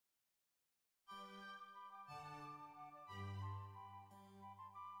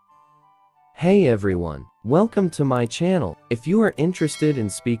Hey everyone, welcome to my channel. If you are interested in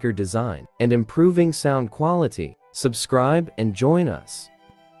speaker design and improving sound quality, subscribe and join us.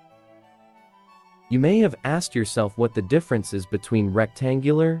 You may have asked yourself what the difference is between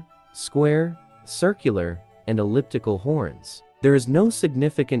rectangular, square, circular, and elliptical horns. There is no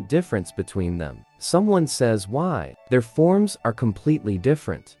significant difference between them. Someone says why? Their forms are completely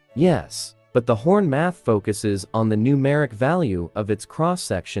different. Yes, but the horn math focuses on the numeric value of its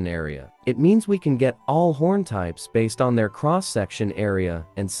cross-section area. It means we can get all horn types based on their cross-section area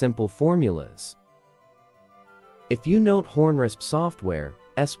and simple formulas. If you note HornRISP software,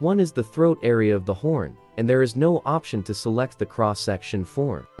 S1 is the throat area of the horn, and there is no option to select the cross-section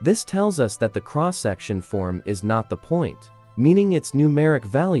form. This tells us that the cross-section form is not the point, meaning its numeric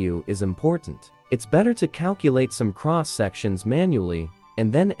value is important. It's better to calculate some cross-sections manually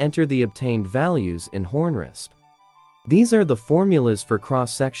and then enter the obtained values in HornRISP. These are the formulas for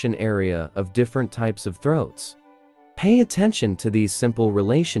cross-section area of different types of throats. Pay attention to these simple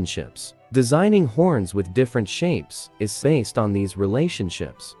relationships. Designing horns with different shapes is based on these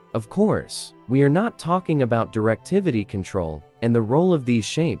relationships. Of course, we are not talking about directivity control and the role of these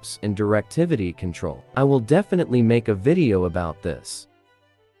shapes in directivity control. I will definitely make a video about this.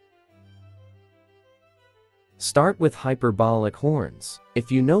 Start with hyperbolic horns.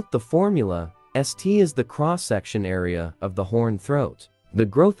 If you note the formula, ST is the cross-section area of the horn throat. The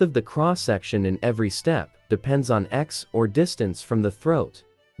growth of the cross-section in every step depends on X or distance from the throat.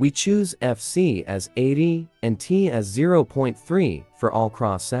 We choose FC as 80 and T as 0.3 for all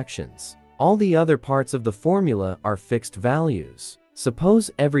cross-sections. All the other parts of the formula are fixed values. Suppose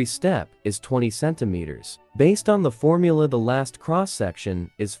every step is 20 centimeters. Based on the formula, the last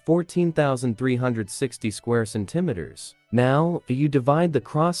cross-section is 14,360 square centimeters. Now, you divide the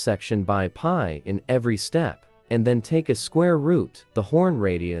cross-section by pi in every step, and then take a square root, the horn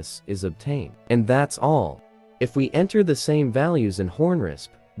radius is obtained. And that's all. If we enter the same values in HornRISP,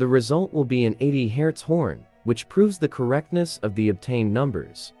 the result will be an 80 Hz horn, which proves the correctness of the obtained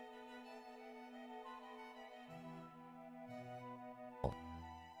numbers.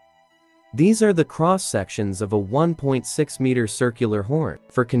 These are the cross-sections of a 1.6 meter circular horn.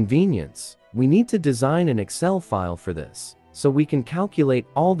 For convenience, we need to design an Excel file for this, so we can calculate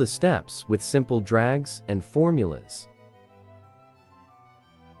all the steps with simple drags and formulas.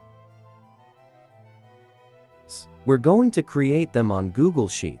 We're going to create them on Google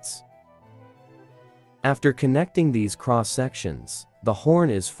Sheets. After connecting these cross-sections, the horn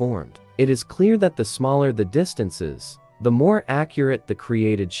is formed. It is clear that the smaller the distances, the more accurate the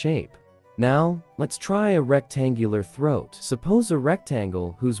created shape. Now, let's try a rectangular throat. Suppose a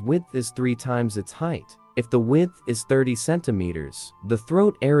rectangle whose width is 3 times its height. If the width is 30 centimeters, the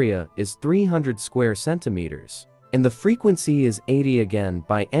throat area is 300 square centimeters. And the frequency is 80 again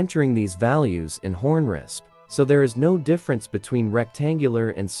by entering these values in HornRISP. So there is no difference between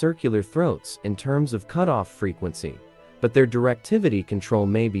rectangular and circular throats in terms of cutoff frequency, but their directivity control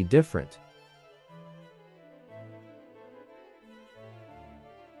may be different.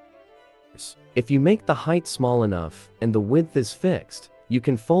 If you make the height small enough and the width is fixed, you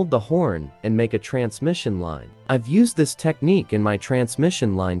can fold the horn and make a transmission line. I've used this technique in my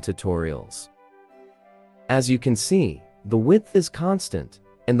transmission line tutorials. As you can see, the width is constant,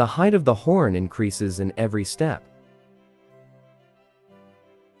 and the height of the horn increases in every step.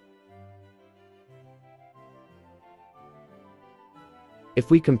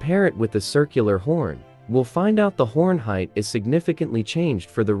 If we compare it with the circular horn, we'll find out the horn height is significantly changed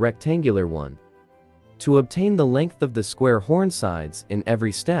for the rectangular one. To obtain the length of the square horn sides in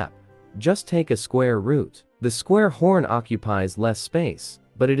every step, just take a square root. The square horn occupies less space,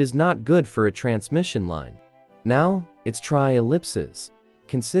 but it is not good for a transmission line. Now, let's try ellipses.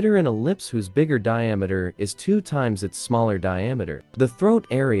 Consider an ellipse whose bigger diameter is 2 times its smaller diameter. The throat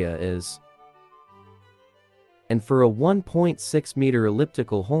area is, and for a 1.6 meter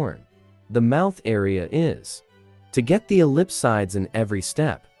elliptical horn, the mouth area is. To get the ellipse sides in every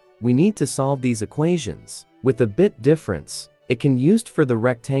step, we need to solve these equations. With a bit difference, it can be used for the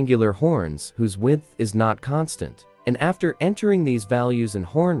rectangular horns whose width is not constant. And after entering these values in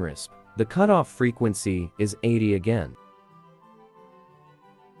HornRISP, the cutoff frequency is 80 again.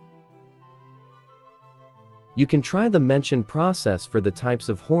 You can try the mentioned process for the types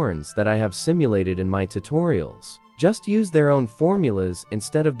of horns that I have simulated in my tutorials. Just use their own formulas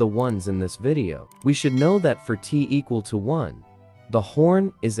instead of the ones in this video. We should know that for t equal to 1, the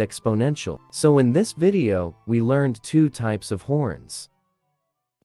horn is exponential. So in this video, we learned 2 types of horns.